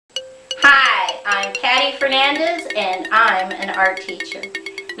I'm Patty Fernandez and I'm an art teacher.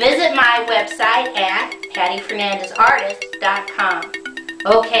 Visit my website at pattyfernandezartist.com.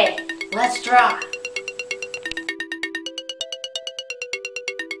 Okay, let's draw.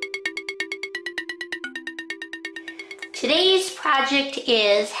 Today's project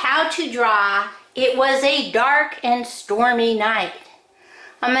is how to draw It Was a Dark and Stormy Night.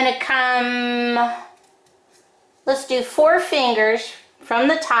 I'm going to come, let's do 4 fingers from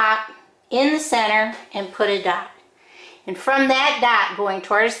the top in the center and put a dot. And from that dot going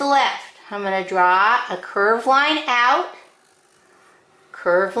towards the left, I'm going to draw a curved line out,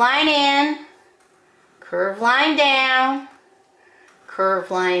 curved line in, curved line down,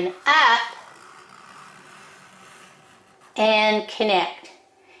 curved line up, and connect.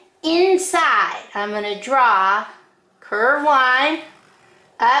 Inside, I'm going to draw curved line,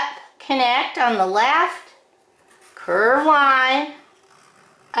 up, connect on the left, curved line,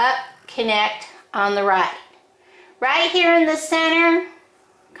 up, connect on the right. Right here in the center,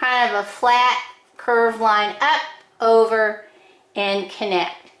 kind of a flat curved line up, over, and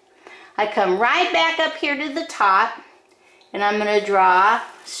connect. I come right back up here to the top, and I'm going to draw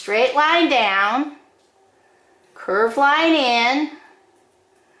straight line down, curved line in,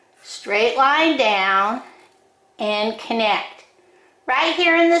 straight line down, and connect. Right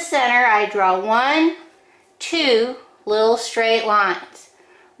here in the center, I draw 1, 2 little straight lines.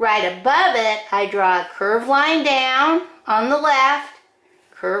 Right above it, I draw a curved line down on the left,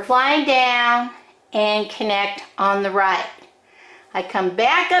 curved line down, and connect on the right. I come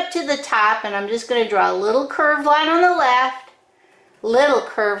back up to the top, and I'm just going to draw a little curved line on the left, little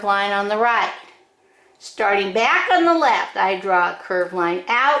curved line on the right. Starting back on the left, I draw a curved line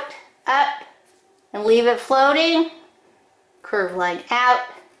out, up, and leave it floating. Curved line out,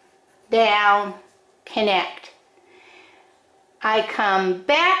 down, connect. I come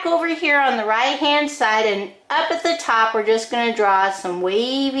back over here on the right hand side, and up at the top we're just going to draw some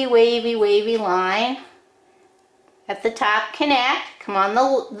wavy, wavy, wavy line. At the top, connect. Come on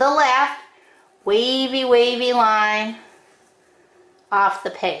the left, wavy, wavy line off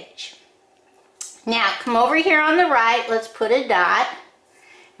the page. Now come over here on the right, let's put a dot,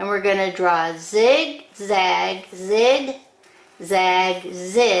 and we're going to draw zig, zag, zig, zag,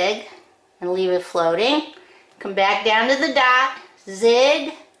 zig, and leave it floating. Come back down to the dot,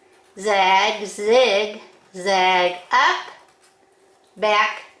 zig, zag, zig, zag, up,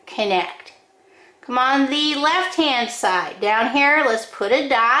 back, connect. Come on the left hand side. Down here, let's put a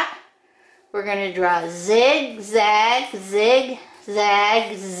dot. We're going to draw zig, zag, zig,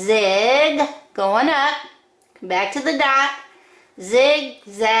 zag, zig, going up. Come back to the dot, zig,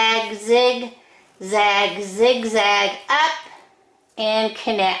 zag, zig, zag, zig, zag, up, and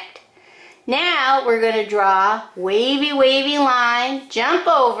connect. Now we're going to draw wavy, wavy line, jump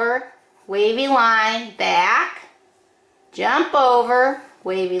over, wavy line, back, jump over,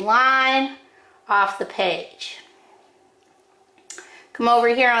 wavy line, off the page. Come over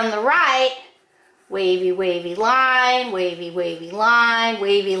here on the right, wavy, wavy line, wavy, wavy line,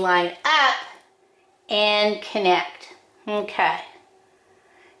 wavy line up, and connect. Okay.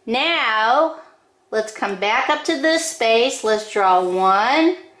 Now, let's come back up to this space. Let's draw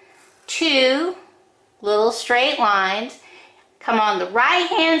 1, 2 little straight lines. Come on the right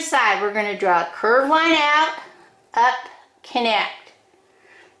hand side, we're going to draw a curved line out, up, connect.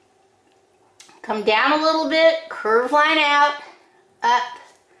 Come down a little bit, curved line out, up,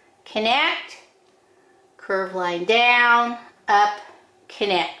 connect, curved line down, up,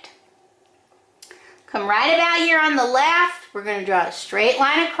 connect. Come right about here on the left, we're going to draw a straight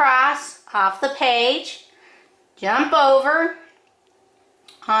line across off the page, jump over.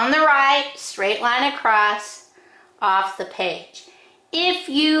 On the right, straight line across, off the page. If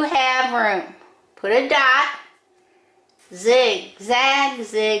you have room, put a dot, zig, zag,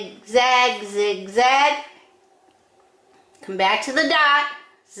 zig, zag, zig, zag. Come back to the dot,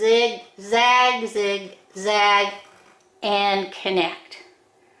 zig, zag, zig, zag, and connect.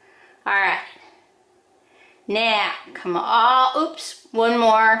 Alright. Now, come oops, one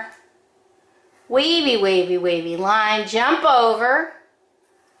more. Wavy, wavy, wavy line, jump over.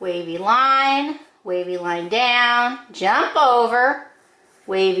 Wavy line down, jump over,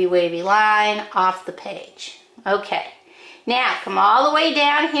 wavy, wavy line, off the page. Okay, now come all the way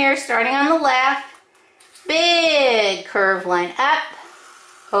down here, starting on the left, big curved line up,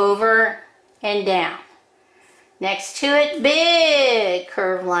 over, and down. Next to it, big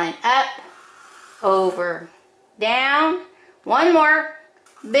curved line up, over, down. One more,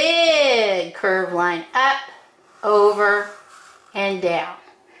 big curved line up, over, and down.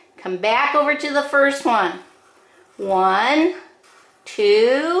 Come back over to the first one. 1,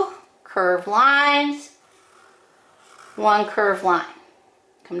 2, curved lines, 1 curved line.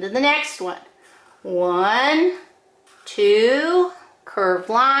 Come to the next one. 1, 2, curved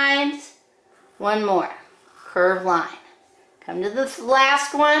lines, 1 more, curved line. Come to the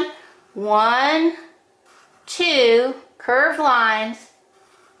last one. 1, 2, curved lines,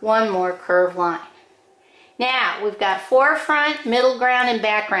 1 more curved line. Now, we've got forefront, middle ground, and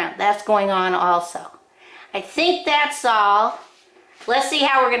background. That's going on also. I think that's all. Let's see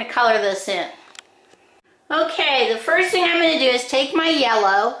how we're going to color this in. Okay, the first thing I'm going to do is take my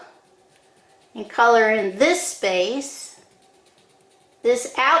yellow and color in this space,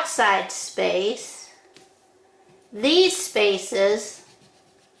 this outside space, these spaces,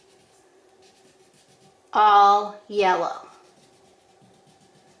 all yellow.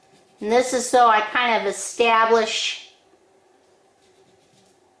 And this is so I kind of establish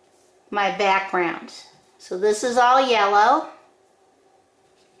my background. So this is all yellow.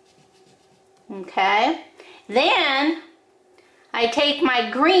 Okay. Then I take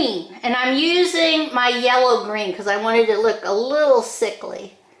my green, and I'm using my yellow green because I wanted it to look a little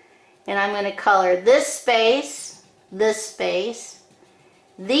sickly. And I'm going to color this space,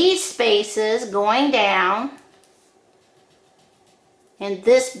 these spaces going down, and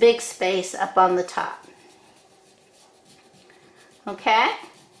this big space up on the top. Okay?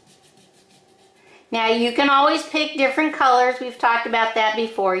 Now you can always pick different colors. We've talked about that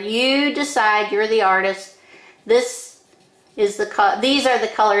before. You decide, you're the artist. This is these are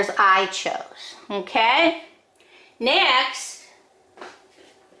the colors I chose. Okay? Next,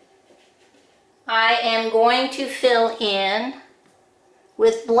 I am going to fill in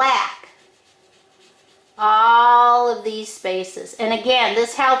with black all of these spaces. And again,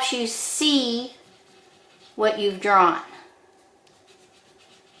 this helps you see what you've drawn.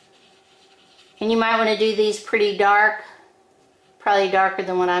 And you might want to do these pretty dark, probably darker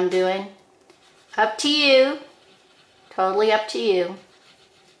than what I'm doing. Up to you, totally up to you.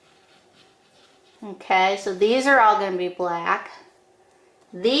 Okay, so these are all going to be black.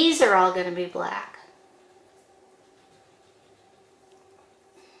 These are all going to be black.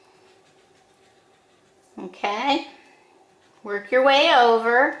 Okay, work your way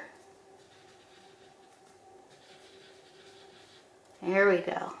over. There we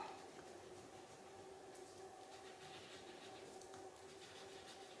go.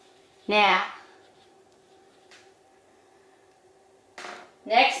 Now,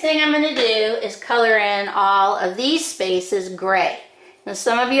 next thing I'm going to do is color in all of these spaces gray. Now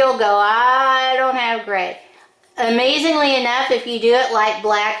some of you will go, I don't have gray. Amazingly enough, if you do it light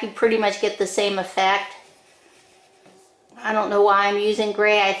black, you pretty much get the same effect. I don't know why I'm using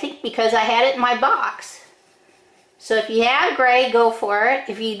gray. I think because I had it in my box. So if you have gray, go for it.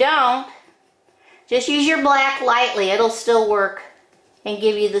 If you don't, just use your black lightly. It'll still work and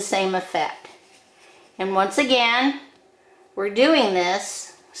give you the same effect. And once again, we're doing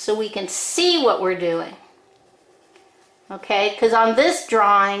this so we can see what we're doing. Okay, because on this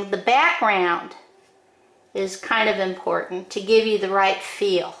drawing, the background is kind of important to give you the right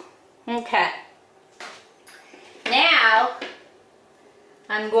feel. Okay. Now,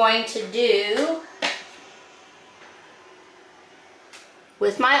 I'm going to do,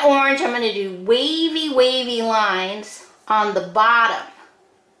 with my orange, I'm going to do wavy lines on the bottom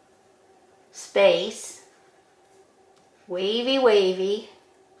space. Wavy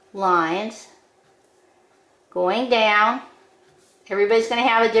lines going down. Everybody's going to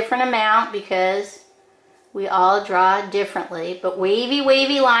have a different amount because we all draw differently, but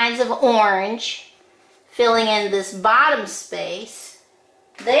wavy lines of orange filling in this bottom space.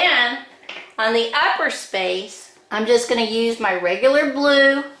 Then on the upper space, I'm just going to use my regular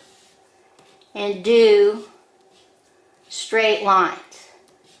blue and do straight lines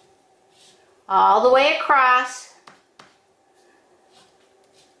all the way across.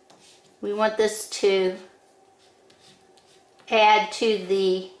 We want this to add to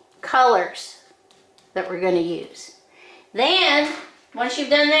the colors that we're going to use. Then, once you've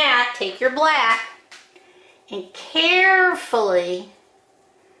done that, take your black and carefully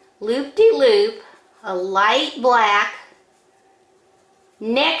loop-de-loop a light black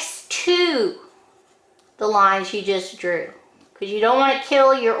next to the lines you just drew, because you don't want to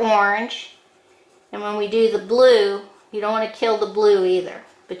kill your orange, and when we do the blue, you don't want to kill the blue either.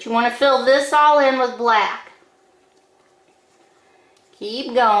 But you want to fill this all in with black.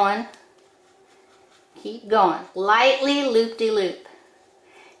 Keep going. Keep going. Lightly loop-de-loop.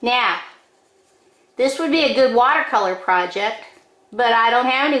 Now, this would be a good watercolor project, but I don't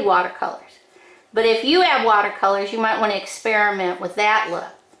have any watercolors. But if you have watercolors, you might want to experiment with that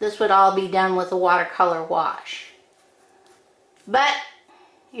look. This would all be done with a watercolor wash. But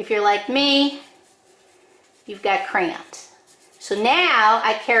if you're like me, you've got crayons. So now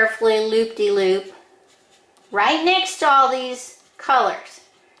I carefully loop-de-loop right next to all these colors.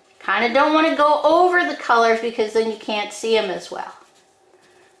 Kind of don't want to go over the colors because then you can't see them as well.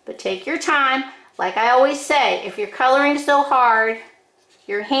 But take your time. Like I always say, if you're coloring so hard,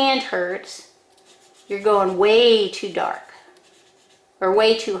 your hand hurts, you're going way too dark. Or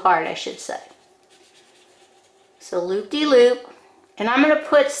way too hard, I should say. So loop-de-loop. And I'm going to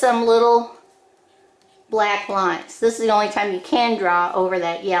put some little black lines. This is the only time you can draw over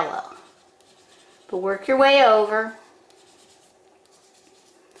that yellow. But work your way over.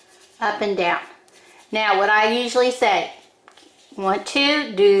 Up and down. Now what I usually say, you want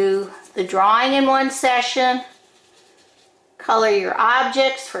to do the drawing in one session, color your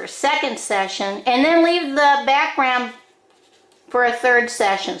objects for a second session, and then leave the background for a third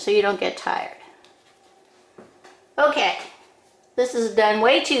session so you don't get tired. Okay, this is done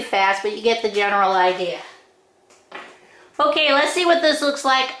way too fast, but you get the general idea. Okay, let's see what this looks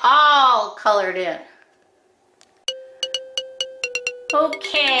like all colored in.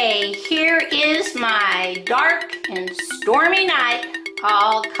 Okay, here is my Dark and Stormy Night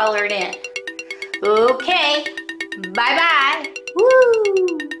all colored in. Okay, bye-bye.